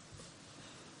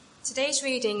Today's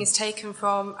reading is taken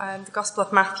from the Gospel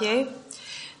of Matthew,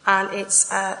 and it's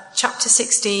chapter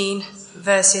 16,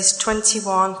 verses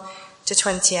 21 to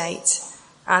 28,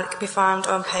 and it can be found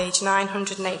on page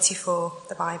 984 of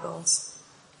the Bibles.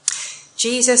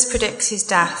 Jesus predicts his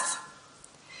death.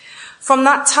 From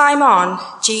that time on,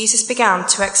 Jesus began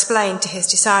to explain to his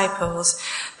disciples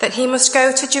that he must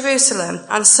go to Jerusalem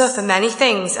and suffer many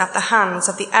things at the hands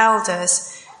of the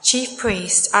elders, chief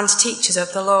priests, and teachers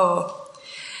of the law,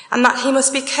 and that he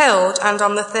must be killed and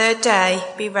on the third day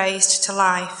be raised to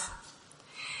life.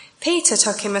 Peter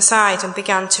took him aside and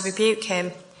began to rebuke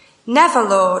him. "Never,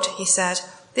 Lord," he said,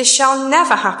 "this shall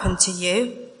never happen to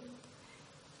you."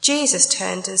 Jesus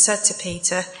turned and said to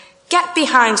Peter, "Get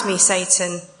behind me,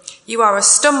 Satan. You are a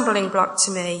stumbling block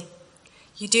to me.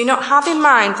 You do not have in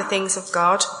mind the things of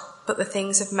God, but the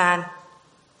things of men."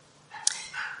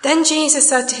 Then Jesus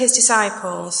said to his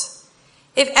disciples,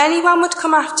 "If anyone would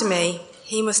come after me,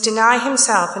 he must deny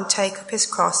himself and take up his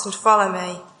cross and follow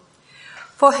me.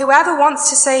 For whoever wants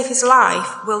to save his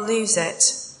life will lose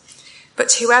it,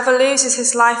 but whoever loses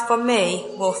his life for me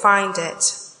will find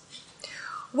it.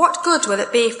 What good will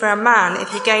it be for a man if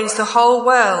he gains the whole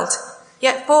world,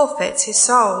 yet forfeits his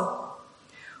soul?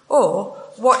 Or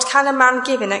what can a man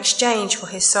give in exchange for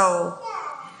his soul?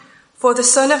 For the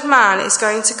Son of Man is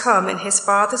going to come in his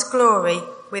Father's glory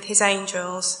with his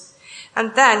angels,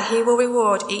 and then he will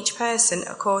reward each person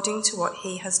according to what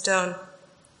he has done.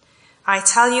 I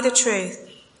tell you the truth,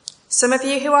 some of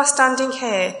you who are standing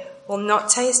here will not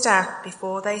taste death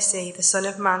before they see the Son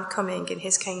of Man coming in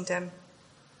his kingdom."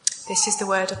 This is the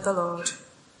word of the Lord.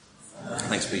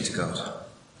 Thanks be to God.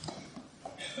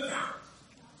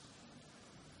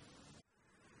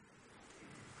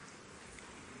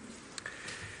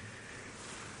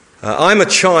 I'm a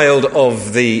child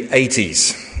of the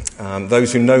 80s.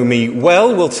 Those who know me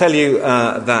well will tell you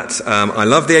that I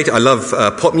love the 80s. I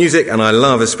love pop music, and I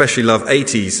especially love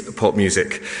 80s pop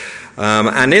music.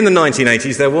 And in the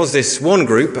 1980s, there was this one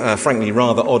group, frankly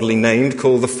rather oddly named,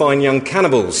 called the Fine Young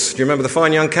Cannibals. Do you remember the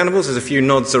Fine Young Cannibals? There's a few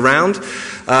nods around.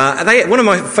 One of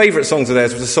my favourite songs of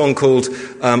theirs was a song called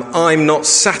 "I'm Not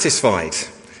Satisfied,"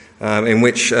 in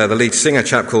which the lead singer, a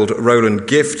chap called Roland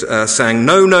Gift, sang,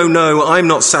 "No, no, no, I'm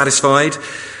not satisfied.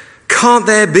 Can't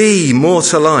there be more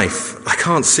to life? I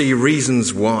can't see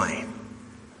reasons why."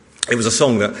 It was a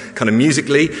song that kind of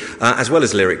musically, as well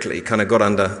as lyrically, kind of got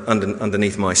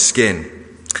underneath my skin.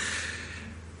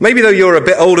 Maybe though you're a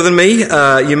bit older than me,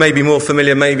 you may be more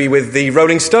familiar maybe with the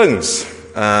Rolling Stones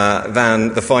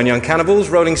than the Fine Young Cannibals.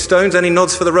 Rolling Stones, any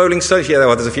nods for the Rolling Stones? Yeah,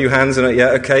 there's a few hands in it.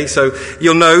 Yeah, okay. So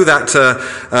you'll know that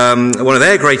one of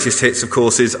their greatest hits, of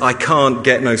course, is "I Can't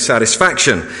Get No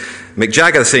Satisfaction." Mick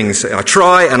Jagger sings, "I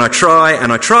try and I try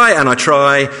and I try and I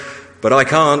try, but I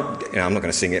can't," I'm not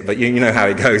going to sing it, but you know how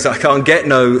it goes, "I can't get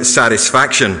no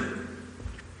satisfaction."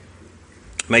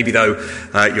 Maybe though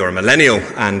you're a millennial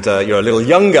and you're a little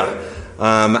younger,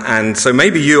 and so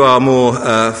maybe you are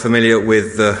more familiar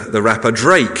with the rapper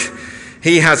Drake.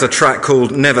 He has a track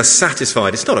called "Never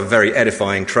Satisfied." It's not a very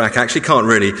edifying track, actually, can't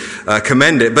really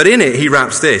commend it. But in it, he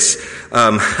raps this,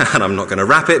 and I'm not going to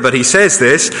rap it, but he says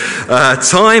this,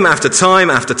 "Time after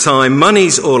time after time,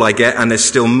 money's all I get, and there's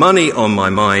still money on my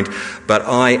mind, but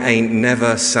I ain't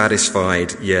never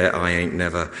satisfied. Yeah, I ain't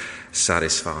never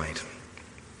satisfied."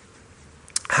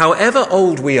 However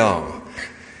old we are,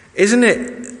 isn't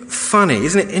it funny,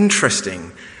 isn't it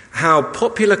interesting how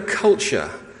popular culture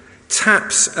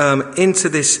taps into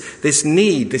this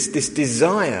need, this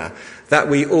desire that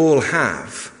we all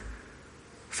have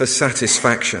for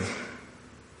satisfaction.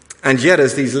 And yet,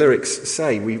 as these lyrics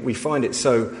say, we find it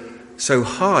so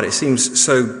hard, it seems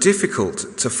so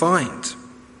difficult to find.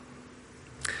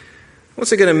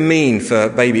 What's it going to mean for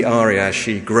baby Aria as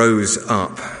she grows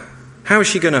up? How is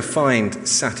she going to find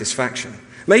satisfaction?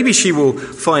 Maybe she will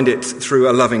find it through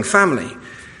a loving family.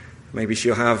 Maybe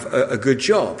she'll have a good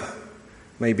job.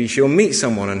 Maybe she'll meet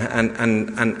someone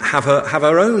and have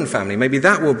her own family. Maybe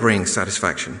that will bring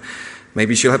satisfaction.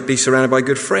 Maybe she'll be surrounded by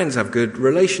good friends, have good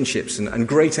relationships and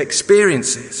great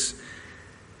experiences.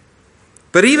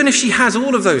 But even if she has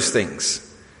all of those things,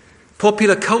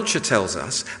 popular culture tells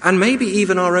us, and maybe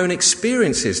even our own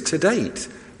experiences to date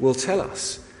will tell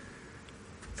us,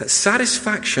 that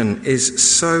satisfaction is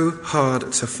so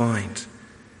hard to find.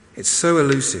 It's so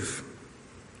elusive.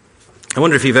 I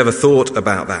wonder if you've ever thought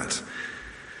about that.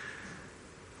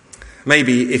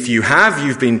 Maybe if you have,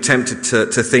 you've been tempted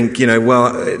to think,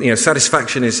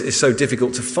 satisfaction is so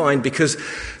difficult to find because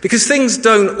things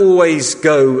don't always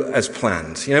go as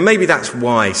planned. Maybe that's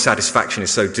why satisfaction is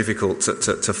so difficult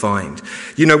to find.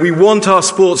 We want our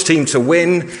sports team to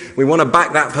win, we want to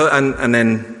back that, and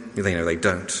then they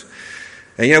don't.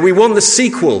 And, we want the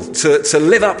sequel to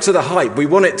live up to the hype. We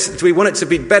want it to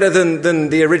be better than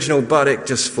the original, but it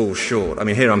just falls short. I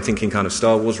mean, here I'm thinking kind of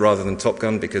Star Wars rather than Top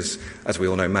Gun, because, as we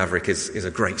all know, Maverick is a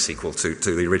great sequel to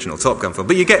the original Top Gun film.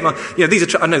 But you get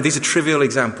these are trivial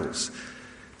examples,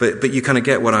 but you kind of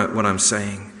get what I'm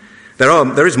saying.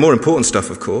 There is more important stuff,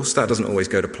 of course. That doesn't always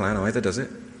go to plan either, does it?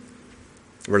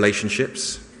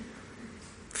 Relationships,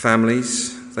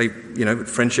 families,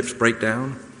 friendships break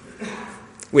down.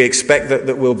 We expect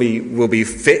that we'll be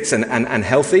fit and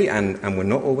healthy, and we're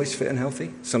not always fit and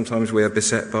healthy. Sometimes we are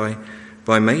beset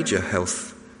by major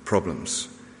health problems.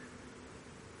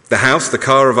 The house, the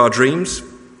car of our dreams,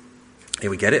 here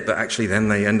we get it, but actually then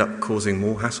they end up causing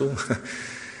more hassle,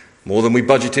 more than we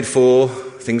budgeted for.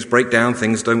 Things break down,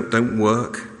 things don't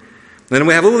work. And then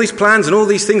we have all these plans and all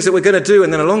these things that we're going to do,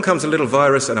 and then along comes a little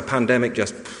virus and a pandemic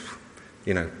just,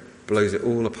 blows it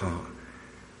all apart.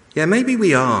 Yeah, maybe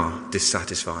we are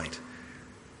dissatisfied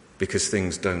because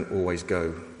things don't always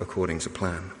go according to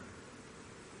plan.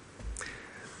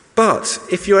 But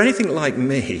if you're anything like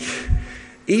me,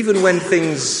 even when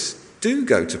things do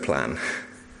go to plan,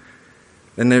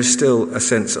 then there's still a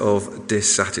sense of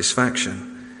dissatisfaction.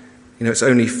 It's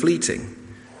only fleeting.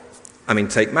 I mean,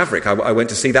 take Maverick. I went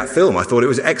to see that film. I thought it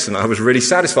was excellent. I was really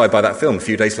satisfied by that film. A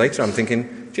few days later, I'm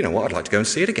thinking, do you know what? I'd like to go and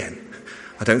see it again.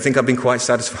 I don't think I've been quite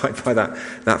satisfied by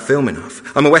that film enough.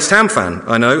 I'm a West Ham fan,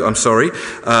 I know, I'm sorry.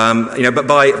 But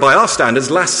by our standards,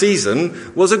 last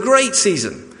season was a great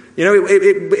season.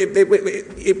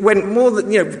 It went more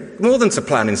than to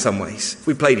plan in some ways.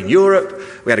 We played in Europe,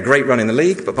 we had a great run in the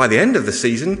league, but by the end of the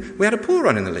season, we had a poor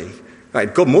run in the league.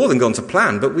 It got more than gone to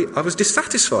plan, but I was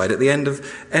dissatisfied at the end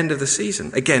of the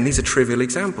season. Again, these are trivial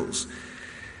examples.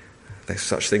 There's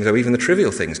such things, though even the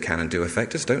trivial things can and do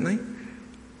affect us, don't they?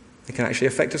 It can actually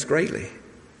affect us greatly.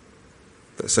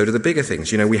 But so do the bigger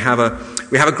things. We have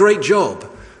a great job,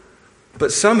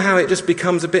 but somehow it just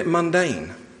becomes a bit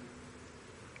mundane.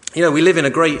 We live in a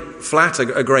great flat,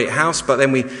 a great house, but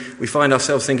then we find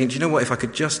ourselves thinking, do you know what, if I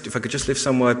could just live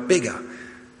somewhere bigger.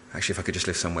 Actually, if I could just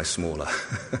live somewhere smaller.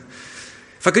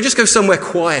 If I could just go somewhere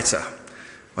quieter.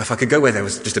 Or if I could go where there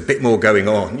was just a bit more going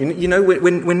on.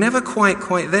 We're never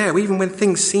quite there, even when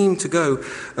things seem to go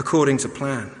according to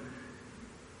plan.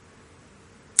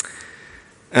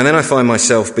 And then I find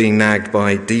myself being nagged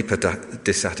by deeper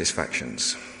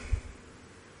dissatisfactions.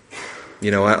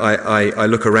 I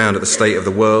look around at the state of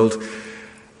the world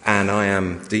and I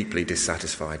am deeply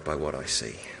dissatisfied by what I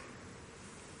see.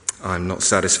 I'm not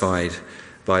satisfied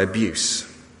by abuse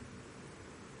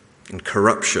and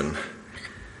corruption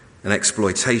and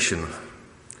exploitation.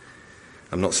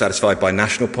 I'm not satisfied by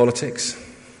national politics.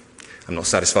 I'm not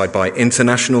satisfied by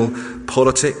international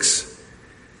politics,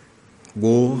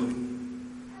 war,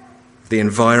 the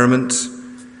environment,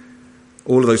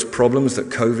 all of those problems that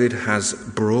COVID has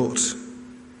brought.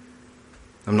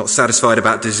 I'm not satisfied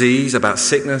about disease, about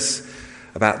sickness,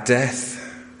 about death.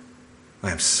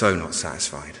 I am so not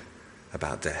satisfied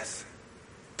about death.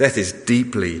 Death is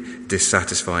deeply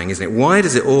dissatisfying, isn't it? Why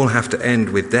does it all have to end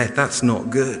with death? That's not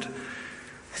good.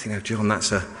 I think, John,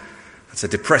 that's a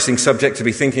depressing subject to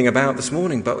be thinking about this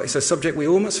morning, but it's a subject we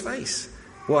all must face.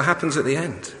 What happens at the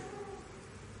end?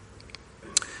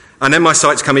 And then my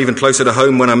sights come even closer to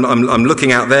home when I'm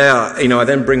looking out there. I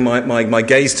then bring my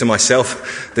gaze to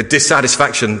myself. The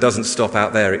dissatisfaction doesn't stop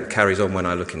out there. It carries on when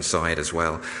I look inside as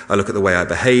well. I look at the way I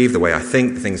behave, the way I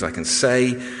think, the things I can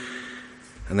say.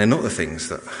 And they're not the things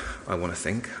that I want to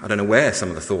think. I don't know where some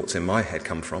of the thoughts in my head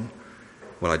come from.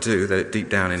 Well, I do. They're deep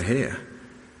down in here.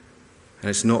 And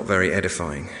it's not very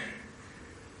edifying.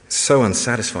 It's so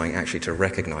unsatisfying, actually, to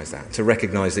recognize that. To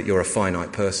recognize that you're a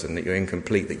finite person, that you're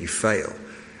incomplete, that you fail.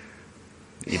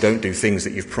 That you don't do things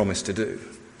that you've promised to do,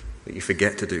 that you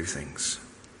forget to do things.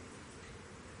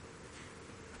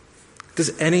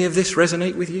 Does any of this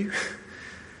resonate with you?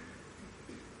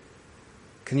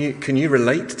 Can you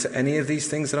relate to any of these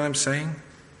things that I'm saying?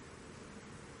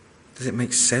 Does it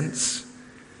make sense?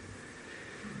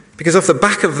 Because off the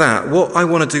back of that, what I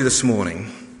want to do this morning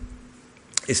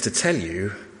is to tell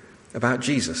you about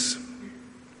Jesus.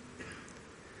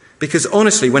 Because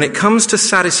honestly, when it comes to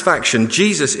satisfaction,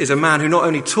 Jesus is a man who not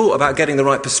only taught about getting the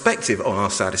right perspective on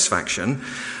our satisfaction,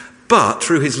 but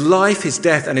through his life, his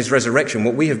death, and his resurrection,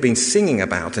 what we have been singing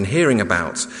about and hearing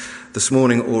about this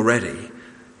morning already,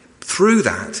 through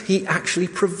that, he actually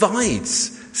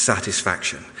provides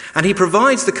satisfaction. And he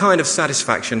provides the kind of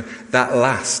satisfaction that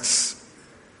lasts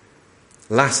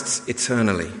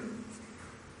eternally.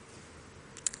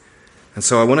 And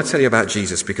so I want to tell you about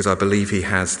Jesus because I believe he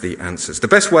has the answers. The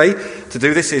best way to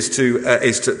do this is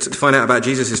to find out about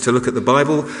Jesus is to look at the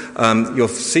Bible. You'll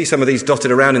see some of these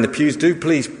dotted around in the pews. Do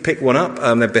please pick one up.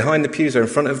 They're behind the pews, they're in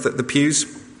front of the pews.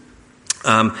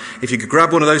 If you could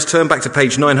grab one of those, turn back to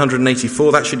page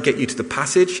 984. That should get you to the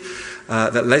passage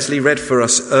that Leslie read for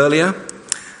us earlier.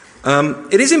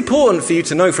 It is important for you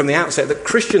to know from the outset that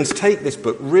Christians take this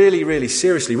book really, really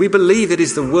seriously. We believe it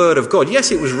is the Word of God.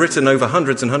 Yes, it was written over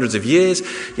hundreds and hundreds of years.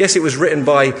 Yes, it was written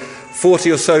by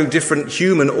 40 or so different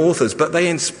human authors, but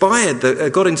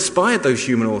God inspired those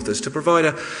human authors to provide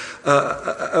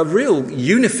a real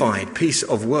unified piece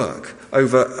of work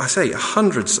over, I say,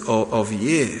 hundreds of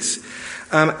years.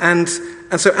 And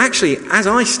so actually, as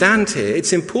I stand here,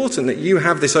 it's important that you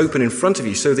have this open in front of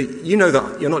you so that you know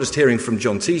that you're not just hearing from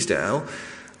John Teasdale,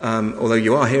 although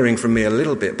you are hearing from me a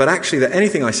little bit, but actually that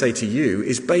anything I say to you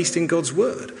is based in God's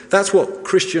Word. That's what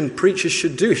Christian preachers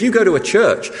should do. If you go to a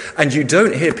church and you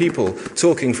don't hear people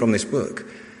talking from this book,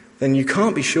 then you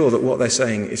can't be sure that what they're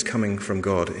saying is coming from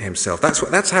God himself.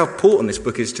 That's how important this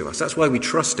book is to us. That's why we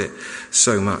trust it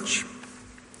so much.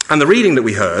 And the reading that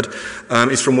we heard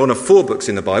is from one of 4 books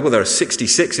in the Bible. There are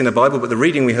 66 in the Bible, but the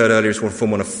reading we heard earlier is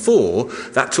from one of 4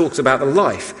 that talks about the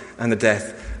life and the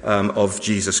death of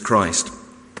Jesus Christ.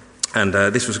 And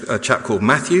this was a chap called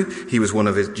Matthew. He was one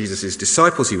of Jesus'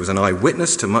 disciples. He was an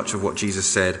eyewitness to much of what Jesus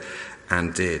said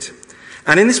and did.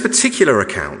 And in this particular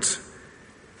account,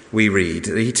 we read,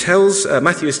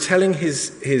 Matthew is telling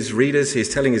his readers,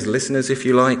 he's telling his listeners, if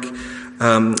you like,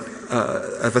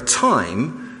 of a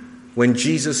time when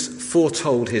Jesus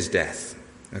foretold his death.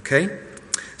 Okay?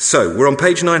 So, we're on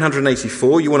page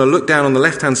 984. You want to look down on the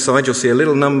left-hand side, you'll see a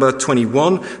little number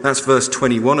 21. That's verse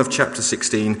 21 of chapter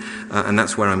 16, and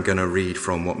that's where I'm going to read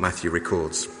from what Matthew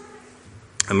records.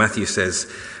 And Matthew says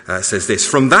this,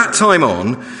 "From that time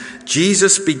on,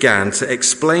 Jesus began to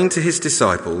explain to his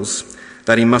disciples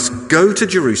that he must go to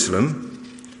Jerusalem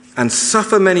and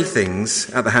suffer many things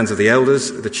at the hands of the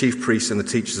elders, the chief priests, and the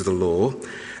teachers of the law,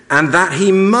 and that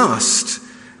he must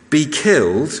be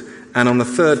killed and on the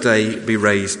 3rd day be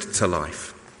raised to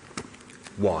life."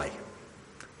 Why?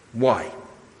 Why?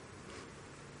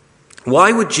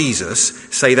 Why would Jesus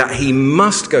say that he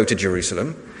must go to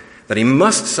Jerusalem, that he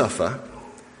must suffer,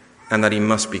 and that he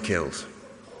must be killed?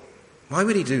 Why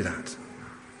would he do that?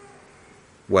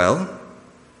 Well,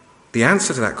 the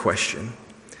answer to that question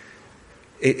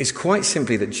is quite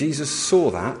simply that Jesus saw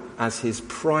that as his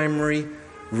primary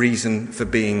reason for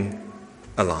being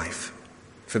alive,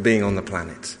 for being on the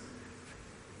planet.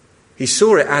 He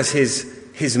saw it as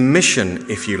his mission,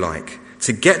 if you like,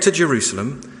 to get to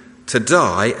Jerusalem, to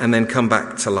die, and then come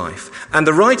back to life. And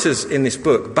the writers in this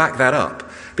book back that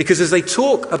up, because as they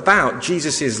talk about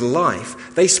Jesus' life,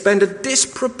 they spend a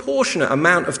disproportionate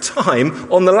amount of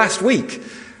time on the last week.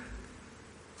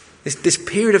 This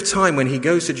period of time when he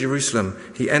goes to Jerusalem,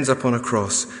 he ends up on a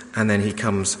cross, and then he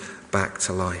comes back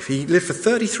to life. He lived for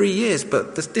 33 years,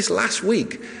 but this last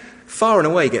week, far and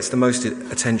away, gets the most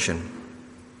attention.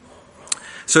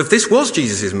 So if this was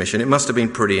Jesus' mission, it must have been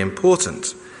pretty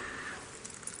important.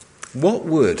 What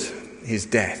would his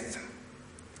death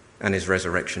and his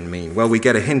resurrection mean? Well, we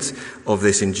get a hint of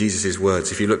this in Jesus'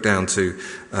 words. If you look down to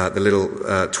the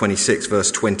little 26, verse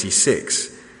 26,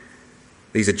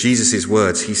 these are Jesus'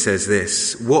 words. He says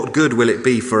this, "What good will it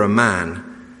be for a man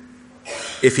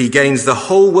if he gains the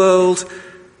whole world,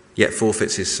 yet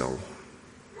forfeits his soul?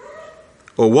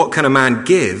 Or what can a man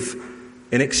give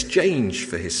in exchange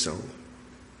for his soul?"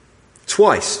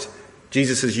 Twice,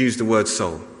 Jesus has used the word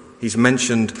soul. He's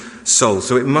mentioned soul,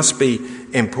 so it must be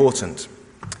important.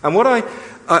 And what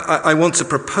I want to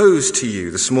propose to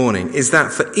you this morning is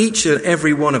that for each and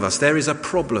every one of us, there is a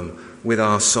problem with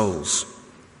our souls.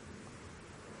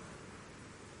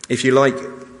 If you like,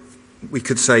 we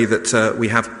could say that we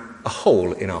have a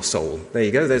hole in our soul. There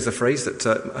you go. There's a phrase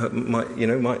that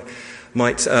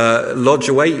might lodge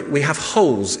away. We have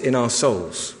holes in our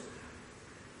souls.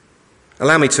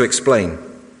 Allow me to explain.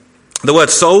 The word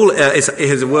soul is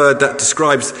a word that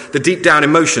describes the deep down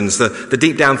emotions, the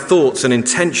deep down thoughts and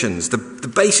intentions, the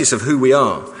basis of who we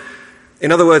are.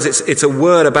 In other words, it's a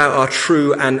word about our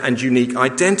true and unique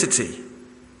identity.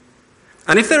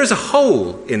 And if there is a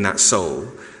hole in that soul,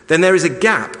 then there is a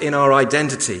gap in our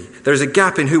identity. There is a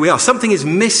gap in who we are. Something is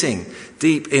missing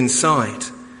deep inside.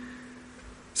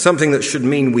 Something that should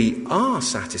mean we are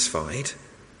satisfied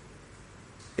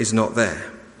is not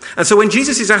there. And so when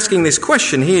Jesus is asking this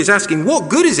question, he is asking, what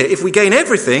good is it if we gain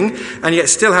everything and yet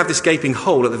still have this gaping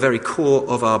hole at the very core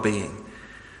of our being?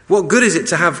 What good is it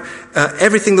to have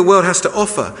everything the world has to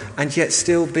offer and yet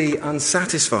still be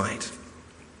unsatisfied?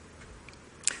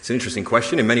 It's an interesting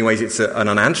question. In many ways, it's an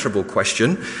unanswerable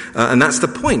question. And that's the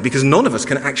point, because none of us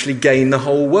can actually gain the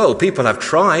whole world. People have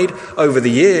tried over the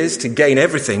years to gain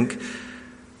everything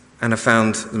and have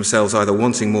found themselves either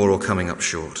wanting more or coming up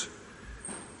short.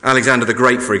 Alexander the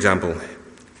Great, for example,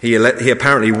 he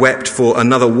apparently wept for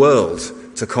another world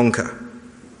to conquer.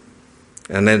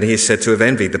 And then he is said to have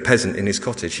envied the peasant in his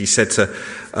cottage. He's said to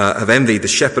have envied the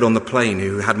shepherd on the plain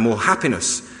who had more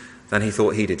happiness than he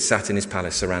thought he did, sat in his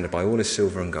palace surrounded by all his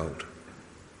silver and gold.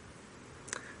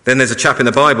 Then there's a chap in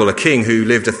the Bible, a king who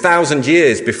lived 1,000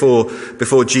 years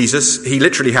before Jesus. He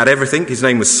literally had everything. His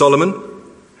name was Solomon.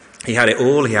 He had it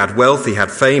all. He had wealth, he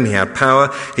had fame, he had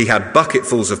power, he had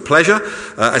bucketfuls of pleasure.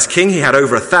 As king, he had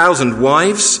over 1,000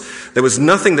 wives. There was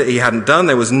nothing that he hadn't done.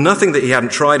 There was nothing that he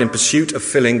hadn't tried in pursuit of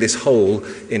filling this hole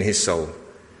in his soul.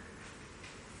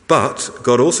 But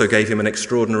God also gave him an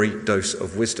extraordinary dose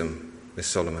of wisdom, this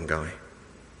Solomon guy.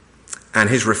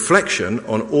 And his reflection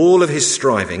on all of his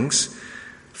strivings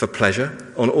for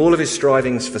pleasure, on all of his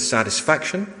strivings for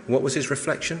satisfaction, what was his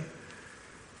reflection?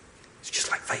 It's just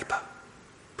like vapor.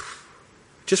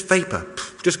 Just vapor.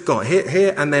 Just gone.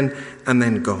 Here and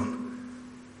then gone.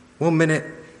 1 minute,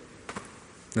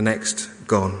 the next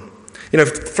gone.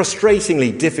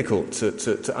 Frustratingly difficult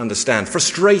to understand,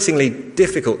 frustratingly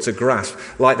difficult to grasp,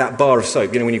 like that bar of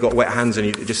soap, when you've got wet hands and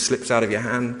it just slips out of your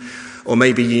hand. Or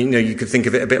maybe, you could think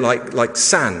of it a bit like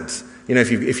sand.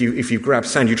 If you grab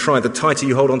sand, you try, the tighter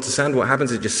you hold on to sand, what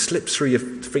happens is it just slips through your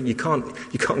finger. You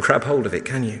can't grab hold of it,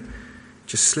 can you? It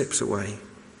just slips away.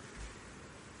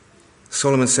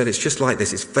 Solomon said it's just like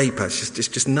this, it's vapor, it's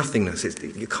just nothingness.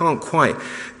 You can't quite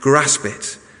grasp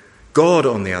it. God,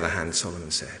 on the other hand,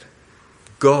 Solomon said,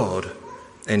 God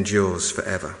endures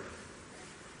forever.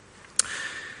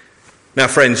 Now,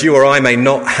 friends, you or I may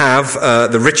not have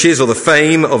the riches or the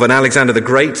fame of an Alexander the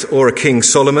Great or a King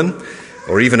Solomon,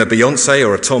 or even a Beyonce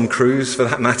or a Tom Cruise for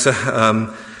that matter.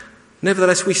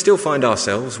 Nevertheless, we still find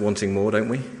ourselves wanting more, don't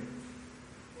we?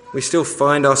 We still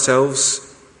find ourselves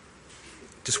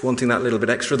just wanting that little bit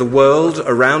extra. The world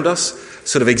around us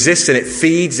sort of exists and it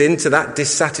feeds into that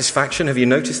dissatisfaction. Have you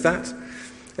noticed that?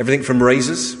 Everything from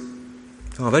razors.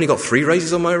 Oh, I've only got 3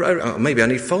 razors on my... Oh, maybe I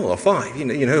need 4 or 5.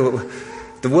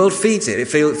 The world feeds it. It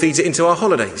feeds it into our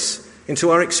holidays,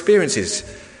 into our experiences.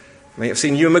 I mean, I've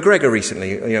seen Ewan McGregor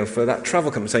recently, for that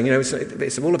travel company, saying,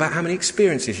 it's all about how many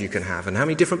experiences you can have and how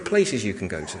many different places you can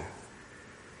go to.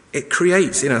 It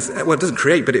creates, it doesn't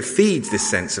create, but it feeds this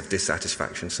sense of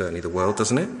dissatisfaction, certainly the world,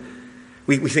 doesn't it?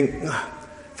 We think,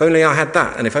 if only I had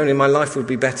that, and if only my life would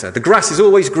be better. The grass is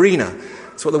always greener.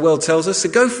 That's what the world tells us, so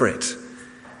go for it.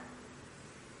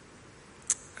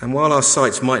 And while our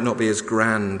sights might not be as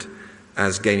grand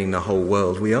as gaining the whole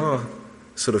world, we are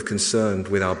sort of concerned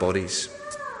with our bodies.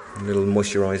 A little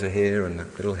moisturiser here and a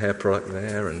little hair product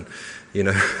there, and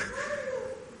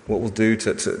what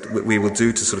we will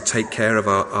do to sort of take care of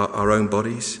our own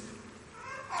bodies.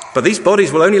 But these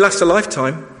bodies will only last a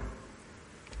lifetime.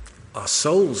 Our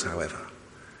souls, however,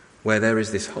 where there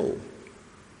is this hole,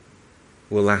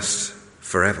 will last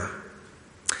forever.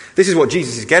 This is what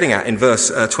Jesus is getting at in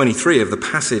verse 23 of the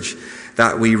passage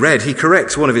that we read. He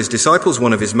corrects one of his disciples,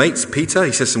 one of his mates, Peter.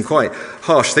 He says some quite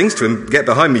harsh things to him. Get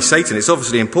behind me, Satan. It's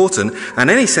obviously important. And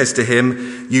then he says to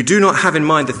him, you do not have in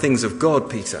mind the things of God,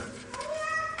 Peter,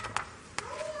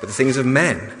 but the things of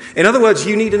men. In other words,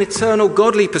 you need an eternal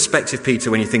godly perspective,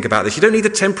 Peter, when you think about this. You don't need the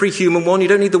temporary human one. You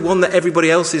don't need the one that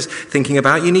everybody else is thinking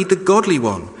about. You need the godly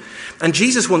one. And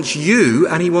Jesus wants you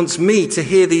and he wants me to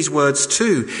hear these words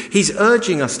too. He's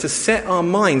urging us to set our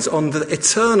minds on the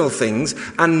eternal things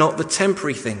and not the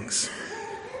temporary things.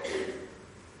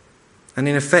 And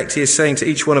in effect, he is saying to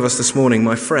each one of us this morning,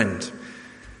 my friend,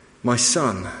 my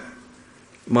son,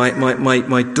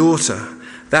 my daughter,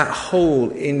 that hole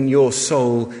in your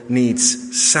soul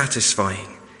needs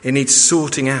satisfying. It needs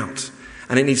sorting out.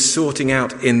 And it needs sorting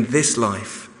out in this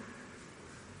life.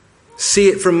 See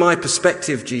it from my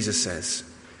perspective, Jesus says.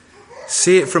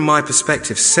 See it from my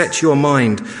perspective. Set your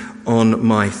mind on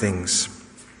my things.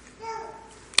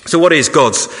 So what is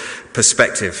God's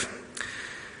perspective?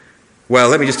 Well,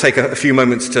 let me just take a few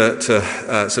moments to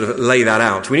sort of lay that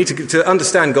out. We need to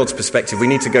understand God's perspective. We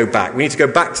need to go back. We need to go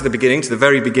back to the beginning, to the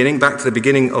very beginning, back to the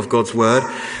beginning of God's word.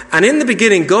 And in the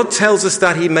beginning, God tells us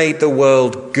that he made the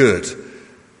world good.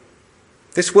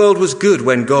 This world was good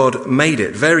when God made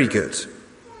it, very good.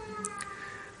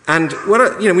 And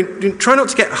we try not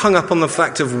to get hung up on the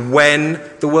fact of when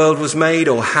the world was made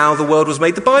or how the world was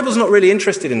made. The Bible's not really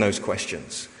interested in those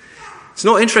questions. It's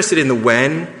not interested in the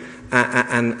when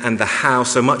and the how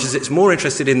so much as it's more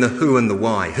interested in the who and the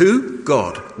why. Who?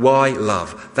 God. Why?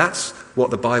 Love. That's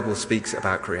what the Bible speaks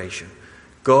about creation.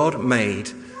 God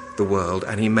made the world,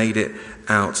 and he made it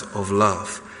out of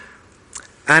love.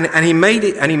 And he made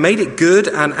it good,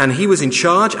 and he was in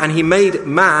charge, and he made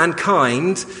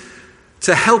mankind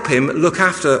to help him look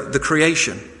after the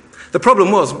creation. The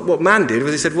problem was, what man did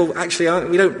was he said, well, actually,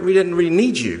 we didn't really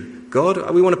need you,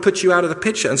 God. We want to put you out of the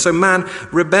picture. And so man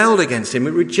rebelled against him.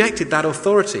 It rejected that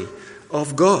authority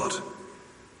of God.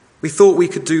 We thought we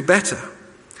could do better.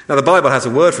 Now, the Bible has a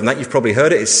word from that. You've probably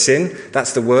heard it. It's sin.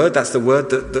 That's the word. That's the word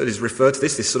that is referred to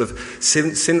this. This sort of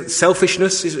sin,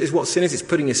 selfishness is what sin is. It's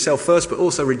putting yourself first, but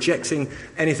also rejecting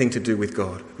anything to do with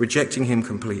God, rejecting him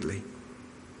completely.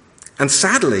 And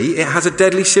sadly, it has a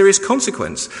deadly serious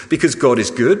consequence. Because God is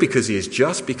good, because he is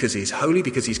just, because he is holy,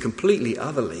 because he's completely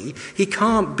otherly, he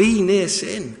can't be near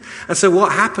sin. And so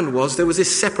what happened was there was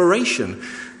this separation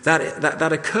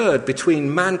that occurred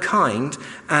between mankind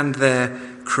and their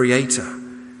creator.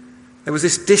 There was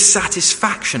this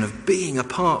dissatisfaction of being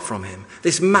apart from him.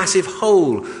 This massive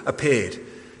hole appeared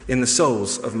in the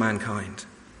souls of mankind.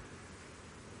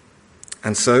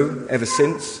 And so, ever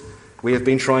since, we have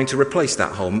been trying to replace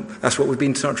that hole. That's what we've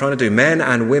been trying to do. Men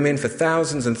and women for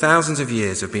thousands and thousands of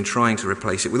years have been trying to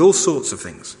replace it with all sorts of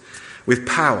things. With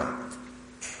power,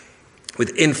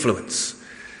 with influence,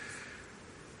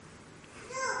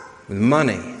 with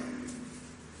money,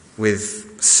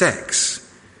 with sex,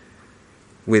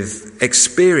 with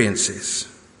experiences,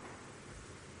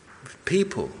 with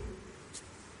people,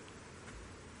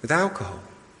 with alcohol.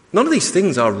 None of these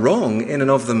things are wrong in and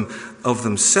of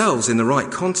themselves in the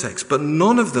right context, but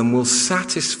none of them will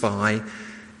satisfy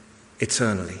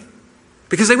eternally.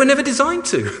 Because they were never designed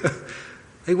to.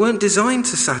 They weren't designed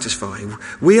to satisfy.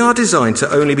 We are designed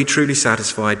to only be truly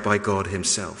satisfied by God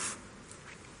himself.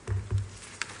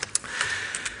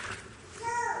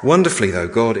 Wonderfully, though,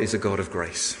 God is a God of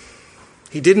grace.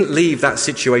 He didn't leave that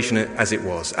situation as it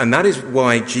was. And that is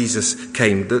why Jesus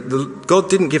came. God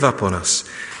didn't give up on us.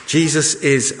 Jesus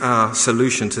is our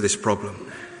solution to this problem.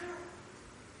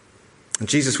 And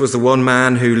Jesus was the one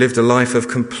man who lived a life of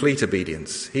complete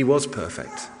obedience. He was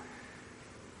perfect.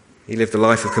 He lived a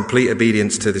life of complete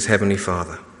obedience to this heavenly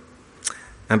Father.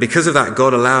 And because of that,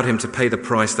 God allowed him to pay the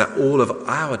price that all of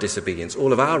our disobedience,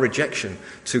 all of our rejection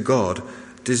to God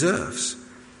deserves.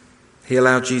 He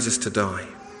allowed Jesus to die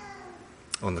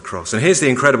on the cross. And here's the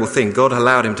incredible thing. God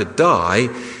allowed him to die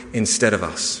instead of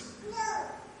us.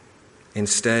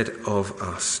 Instead of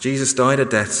us. Jesus died a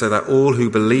death so that all who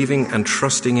believing and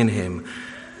trusting in him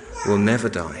will never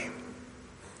die,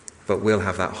 but will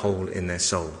have that hole in their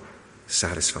soul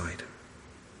satisfied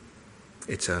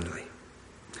eternally.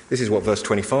 This is what verse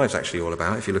 25 is actually all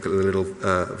about. If you look at the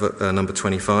little number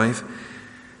 25,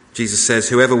 Jesus says,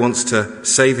 whoever wants to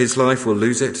save his life will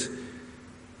lose it,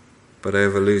 but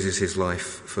whoever loses his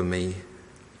life for me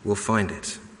will find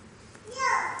it.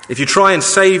 If you try and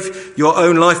save your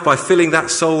own life by filling that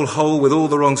soul hole with all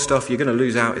the wrong stuff, you're going to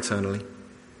lose out eternally.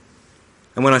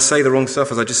 And when I say the wrong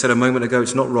stuff, as I just said a moment ago,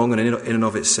 it's not wrong in and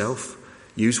of itself.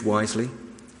 Used wisely,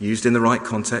 used in the right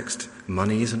context.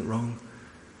 Money isn't wrong.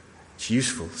 It's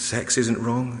useful. Sex isn't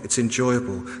wrong. It's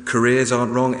enjoyable. Careers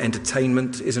aren't wrong.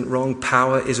 Entertainment isn't wrong.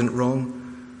 Power isn't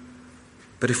wrong.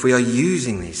 But if we are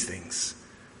using these things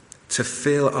to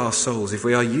fill our souls, if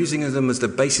we are using them as the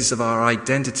basis of our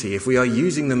identity, if we are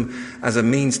using them as a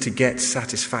means to get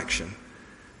satisfaction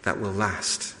that will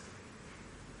last,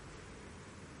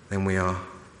 then we are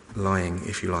lying,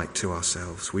 if you like, to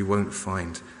ourselves. We won't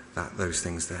find those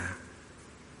things there.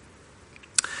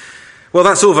 Well,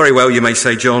 that's all very well, you may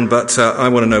say, John, but I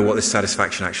want to know what this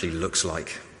satisfaction actually looks like.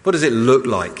 What does it look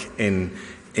like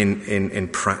in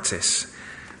practice?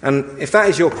 And if that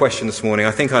is your question this morning,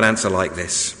 I think I'd answer like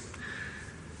this.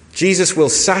 Jesus will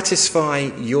satisfy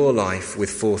your life with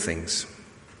four things.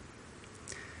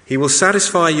 He will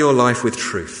satisfy your life with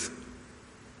truth.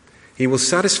 He will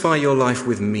satisfy your life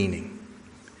with meaning.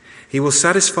 He will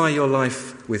satisfy your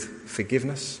life with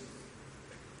forgiveness.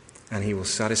 And he will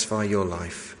satisfy your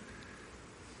life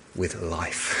with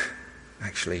life.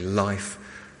 Actually, life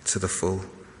to the full.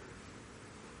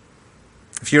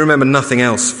 If you remember nothing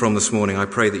else from this morning, I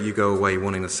pray that you go away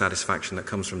wanting the satisfaction that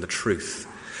comes from the truth,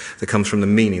 that comes from the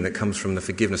meaning, that comes from the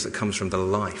forgiveness, that comes from the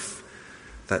life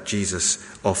that Jesus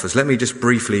offers. Let me just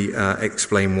briefly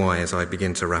explain why as I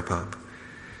begin to wrap up.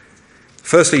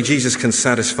 Firstly, Jesus can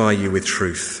satisfy you with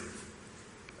truth.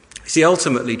 You see,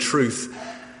 ultimately, truth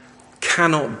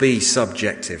cannot be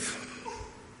subjective.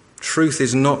 Truth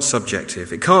is not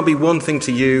subjective. It can't be one thing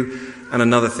to you and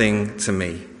another thing to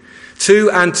me.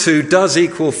 2 and 2 does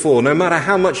equal 4. No matter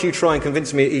how much you try and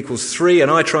convince me it equals 3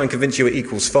 and I try and convince you it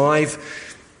equals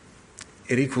 5,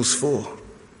 it equals 4.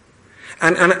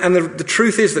 And the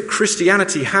truth is that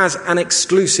Christianity has an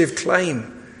exclusive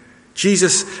claim.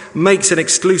 Jesus makes an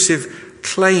exclusive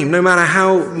claim, no matter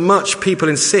how much people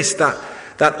insist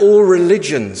that all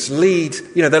religions lead,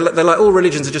 they're like all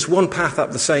religions are just one path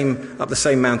up the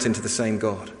same mountain to the same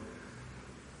God.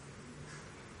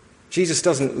 Jesus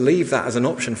doesn't leave that as an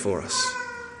option for us.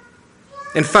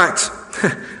 In fact,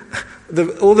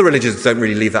 all the religions don't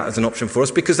really leave that as an option for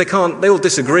us, because they all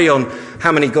disagree on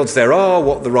how many gods there are,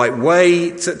 what the right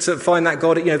way to find that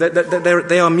God.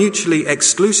 They are mutually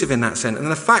exclusive in that sense.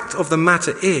 And the fact of the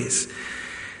matter is,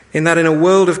 in that in a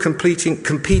world of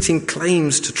competing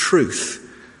claims to truth,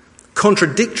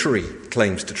 contradictory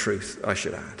claims to truth, I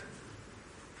should add,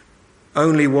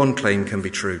 only one claim can be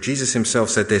true. Jesus himself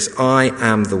said this: I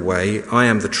am the way, I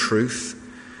am the truth.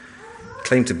 He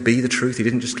claimed to be the truth. He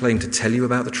didn't just claim to tell you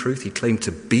about the truth. He claimed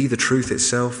to be the truth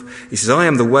itself. He says, I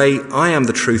am the way, I am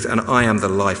the truth, and I am the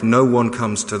life. No one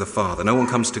comes to the Father, no one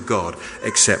comes to God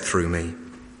except through me.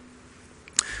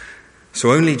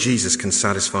 So only Jesus can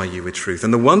satisfy you with truth.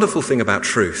 And the wonderful thing about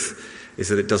truth is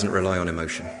that it doesn't rely on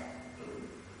emotion.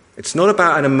 It's not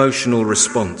about an emotional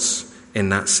response in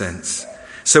that sense.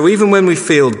 So even when we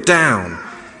feel down,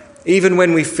 even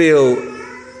when we feel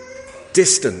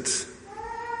distant,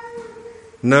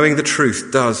 knowing the truth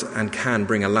does and can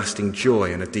bring a lasting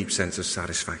joy and a deep sense of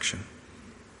satisfaction.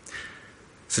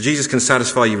 So Jesus can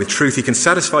satisfy you with truth. He can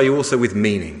satisfy you also with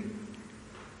meaning,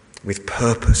 with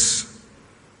purpose.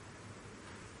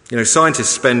 Scientists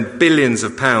spend billions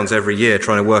of pounds every year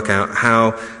trying to work out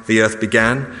how the earth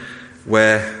began,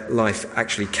 where life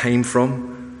actually came from.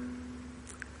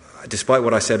 Despite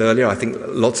what I said earlier, I think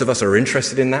lots of us are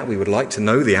interested in that. We would like to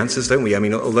know the answers, don't we? I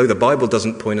mean, although the Bible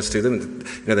doesn't point us to them,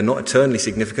 they're not eternally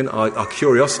significant. Our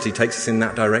curiosity takes us in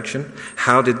that direction.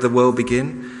 How did the world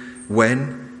begin?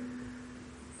 When?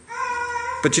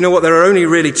 But you know what? There are only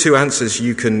really two answers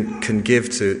you can give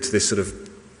to this sort of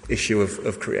issue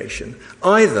of creation.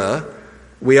 Either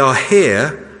we are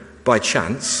here by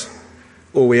chance,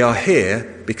 or we are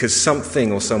here because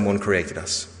something or someone created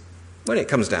us. When it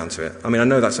comes down to it. I mean, I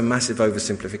know that's a massive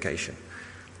oversimplification.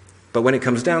 But when it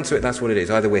comes down to it, that's what it is.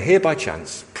 Either we're here by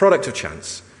chance, product of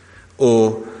chance,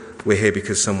 or we're here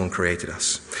because someone created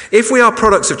us. If we are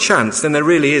products of chance, then there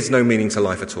really is no meaning to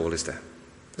life at all, is there?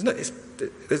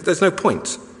 There's no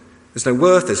point. There's no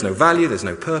worth, there's no value, there's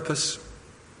no purpose.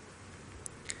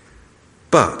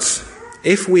 But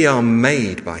if we are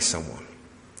made by someone,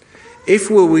 if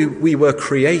we were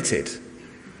created,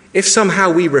 if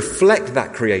somehow we reflect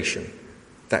that creation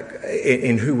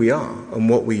in who we are and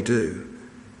what we do,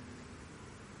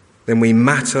 then we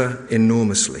matter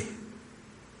enormously.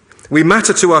 We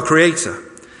matter to our Creator,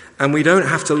 and we don't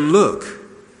have to look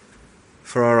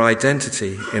for our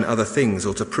identity in other things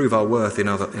or to prove our worth in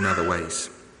other ways.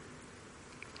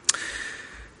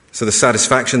 So the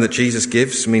satisfaction that Jesus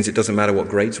gives means it doesn't matter what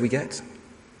grades we get.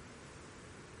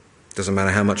 It doesn't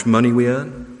matter how much money we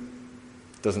earn.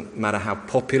 It doesn't matter how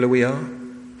popular we are.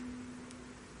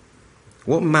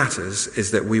 What matters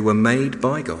is that we were made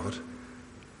by God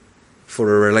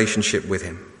for a relationship with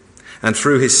him. And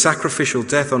through his sacrificial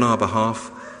death on our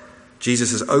behalf,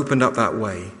 Jesus has opened up that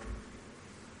way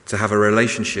to have a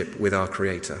relationship with our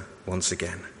Creator once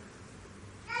again.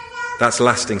 That's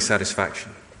lasting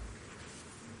satisfaction.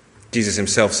 Jesus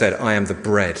himself said, I am the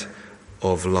bread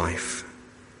of life.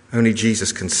 Only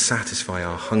Jesus can satisfy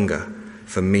our hunger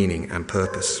for meaning and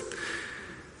purpose.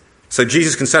 So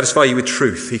Jesus can satisfy you with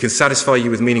truth. He can satisfy you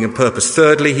with meaning and purpose.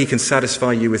 Thirdly, he can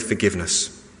satisfy you with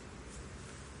forgiveness.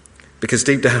 Because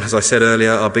deep down, as I said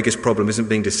earlier, our biggest problem isn't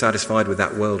being dissatisfied with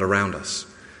that world around us.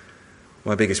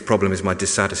 My biggest problem is my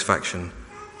dissatisfaction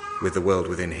with the world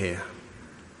within here.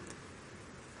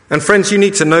 And friends, you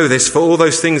need to know this. For all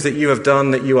those things that you have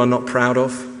done that you are not proud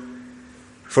of,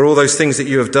 for all those things that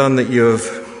you have done that you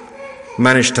have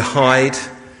managed to hide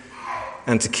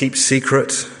and to keep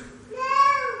secret,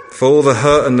 for all the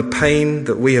hurt and the pain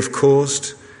that we have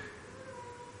caused,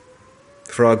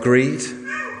 for our greed,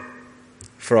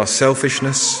 for our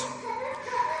selfishness,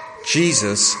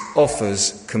 Jesus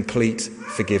offers complete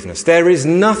forgiveness. There is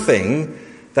nothing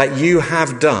that you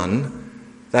have done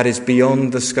that is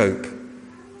beyond the scope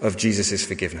of Jesus'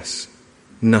 forgiveness.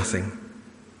 Nothing.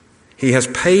 He has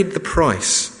paid the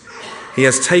price. He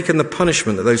has taken the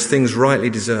punishment that those things rightly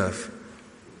deserve.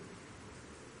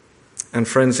 And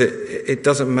friends, it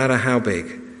doesn't matter how big.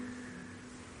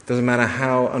 It doesn't matter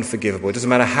how unforgivable. It doesn't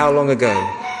matter how long ago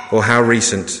or how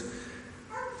recent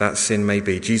that sin may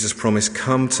be. Jesus promised,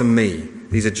 come to me.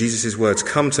 These are Jesus' words.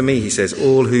 Come to me, he says,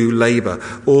 all who labor,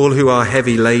 all who are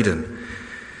heavy laden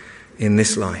in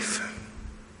this life.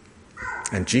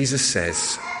 And Jesus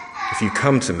says, if you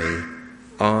come to me,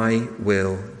 I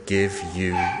will give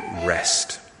you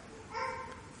rest.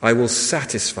 I will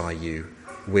satisfy you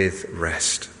with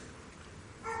rest.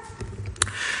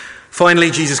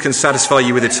 Finally, Jesus can satisfy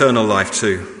you with eternal life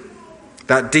too.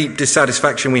 That deep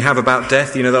dissatisfaction we have about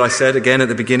death, you know that I said again at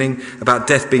the beginning, about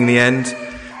death being the end.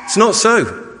 It's not so.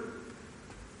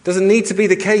 It doesn't need to be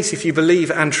the case if you believe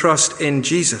and trust in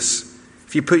Jesus,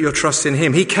 if you put your trust in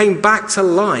him. He came back to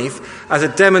life as a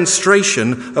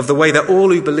demonstration of the way that all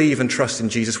who believe and trust in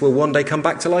Jesus will one day come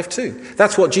back to life too.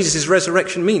 That's what Jesus'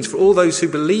 resurrection means. For all those who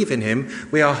believe in him,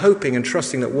 we are hoping and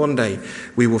trusting that one day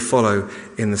we will follow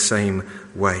in the same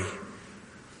way.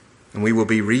 And we will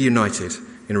be reunited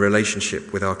in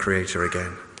relationship with our Creator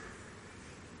again.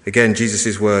 Again,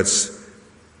 Jesus' words,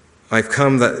 I've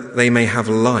come that they may have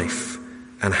life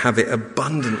and have it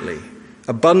abundantly,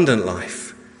 abundant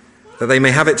life, that they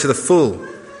may have it to the full.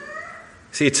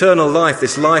 See, eternal life,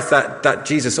 this life that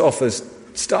Jesus offers,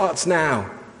 starts now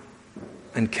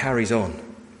and carries on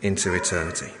into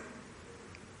eternity.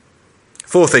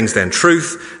 4 things then: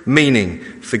 truth, meaning,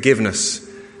 forgiveness,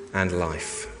 and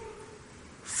life.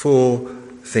 4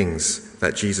 things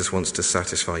that Jesus wants to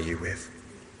satisfy you with.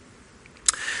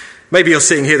 Maybe you're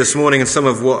sitting here this morning and some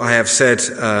of what I have said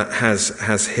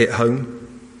has hit home.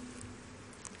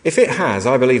 If it has,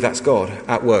 I believe that's God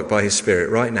at work by his Spirit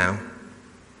right now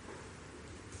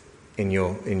in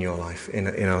your life,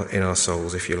 in our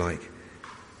souls, if you like.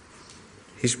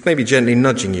 He's maybe gently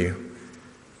nudging you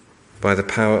by the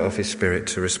power of his Spirit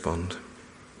to respond.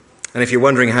 And if you're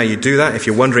wondering how you do that, if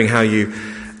you're wondering how you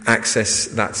access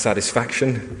that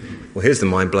satisfaction, well, here's the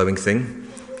mind-blowing thing.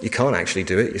 You can't actually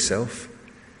do it yourself.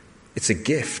 It's a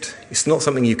gift. It's not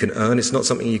something you can earn. It's not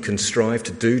something you can strive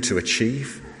to do, to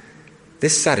achieve.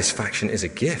 This satisfaction is a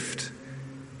gift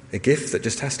that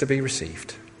just has to be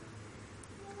received.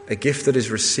 A gift that is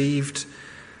received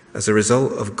as a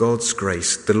result of God's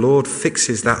grace. The Lord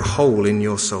fixes that hole in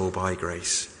your soul by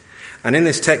grace. And in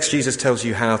this text, Jesus tells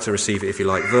you how to receive it, if you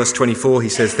like. Verse 24, he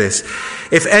says this: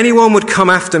 if anyone would come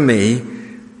after me,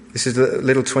 this is the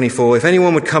little 24, if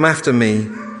anyone would come after me,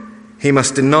 he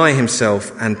must deny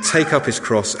himself and take up his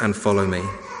cross and follow me.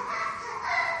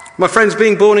 My friends,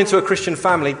 being born into a Christian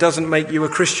family doesn't make you a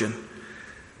Christian.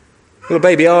 Little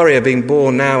baby Aria being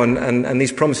born now and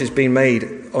these promises being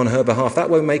made on her behalf, that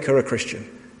won't make her a Christian.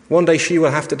 One day she will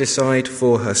have to decide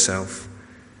for herself.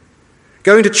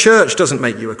 Going to church doesn't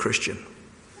make you a Christian.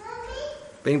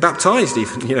 Being baptized,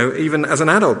 even as an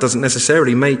adult, doesn't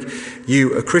necessarily make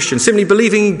you a Christian. Simply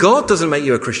believing in God doesn't make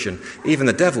you a Christian. Even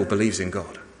the devil believes in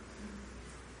God.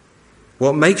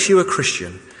 What makes you a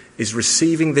Christian is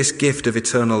receiving this gift of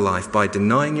eternal life by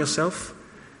denying yourself,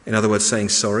 in other words, saying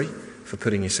sorry for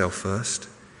putting yourself first,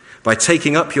 by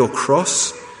taking up your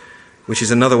cross, which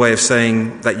is another way of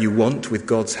saying that you want, with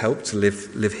God's help, to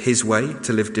live his way,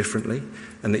 to live differently,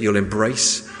 and that you'll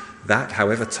embrace that,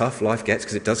 however tough life gets,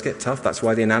 because it does get tough. That's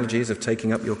why the analogy is of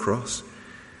taking up your cross.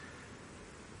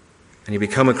 And you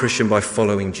become a Christian by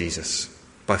following Jesus,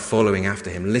 by following after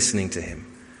him, listening to him,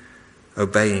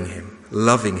 obeying him,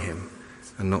 loving him,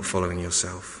 and not following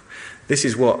yourself. This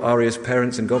is what Aria's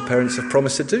parents and godparents have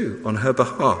promised to do on her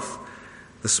behalf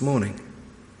this morning,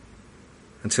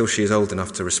 until she is old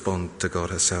enough to respond to God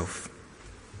herself.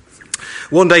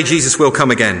 One day Jesus will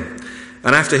come again.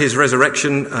 And after his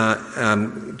resurrection,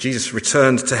 Jesus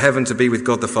returned to heaven to be with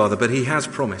God the Father, but he has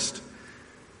promised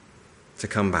to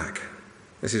come back.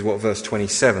 This is what verse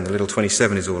 27, the little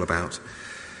 27, is all about.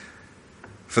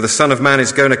 For the Son of Man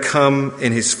is going to come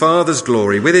in his Father's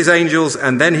glory with his angels,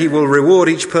 and then he will reward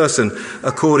each person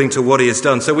according to what he has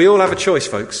done. So we all have a choice,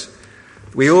 folks.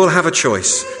 We all have a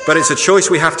choice, but it's a choice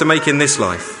we have to make in this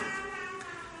life.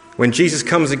 When Jesus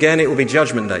comes again, it will be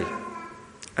Judgment Day,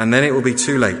 and then it will be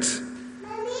too late.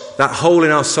 That hole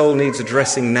in our soul needs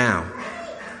addressing now.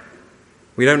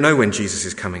 We don't know when Jesus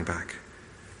is coming back.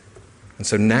 And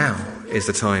so now is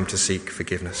the time to seek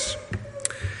forgiveness.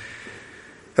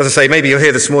 As I say, maybe you're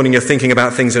here this morning, you're thinking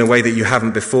about things in a way that you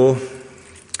haven't before.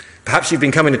 Perhaps you've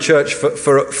been coming to church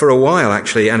for a while,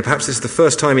 actually, and perhaps this is the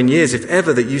first time in years, if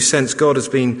ever, that you sense God has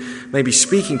been maybe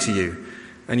speaking to you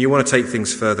and you want to take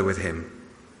things further with him.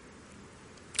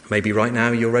 Maybe right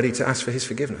now you're ready to ask for his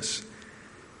forgiveness.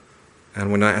 And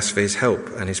when I ask for his help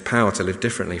and his power to live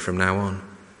differently from now on.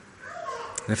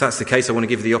 And if that's the case, I want to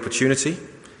give you the opportunity,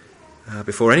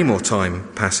 before any more time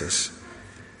passes,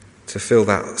 to fill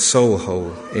that soul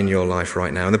hole in your life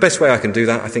right now. And the best way I can do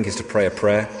that, I think, is to pray a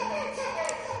prayer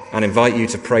and invite you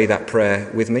to pray that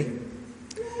prayer with me.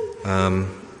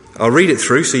 I'll read it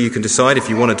through so you can decide if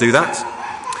you want to do that.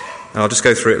 And I'll just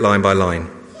go through it line by line.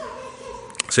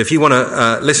 So if you want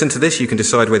to listen to this, you can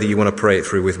decide whether you want to pray it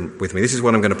through with me. This is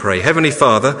what I'm going to pray. Heavenly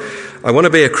Father, I want to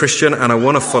be a Christian and I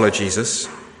want to follow Jesus.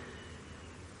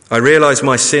 I realize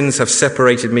my sins have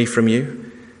separated me from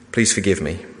you. Please forgive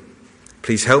me.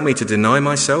 Please help me to deny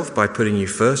myself by putting you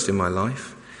first in my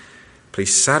life.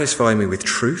 Please satisfy me with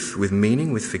truth, with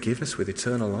meaning, with forgiveness, with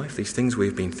eternal life, these things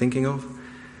we've been thinking of.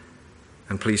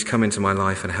 And please come into my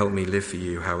life and help me live for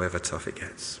you however tough it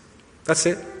gets. That's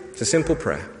it. It's a simple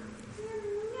prayer.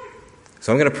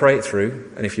 So I'm going to pray it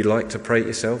through, and if you'd like to pray it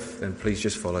yourself, then please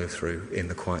just follow through in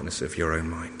the quietness of your own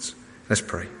minds. Let's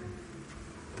pray.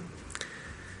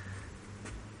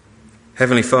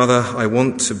 Heavenly Father, I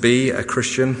want to be a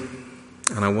Christian,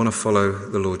 and I want to follow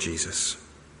the Lord Jesus.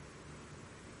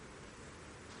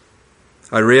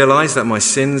 I realize that my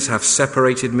sins have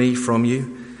separated me from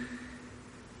you.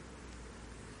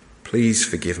 Please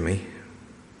forgive me.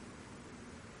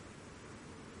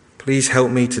 Please help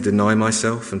me to deny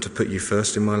myself and to put you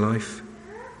first in my life.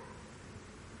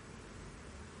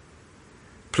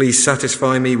 Please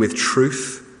satisfy me with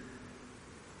truth,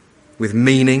 with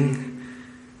meaning,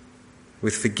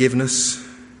 with forgiveness,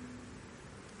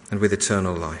 and with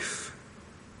eternal life.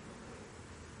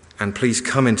 And please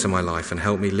come into my life and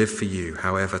help me live for you,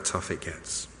 however tough it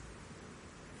gets.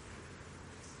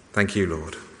 Thank you,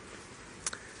 Lord.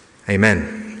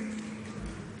 Amen.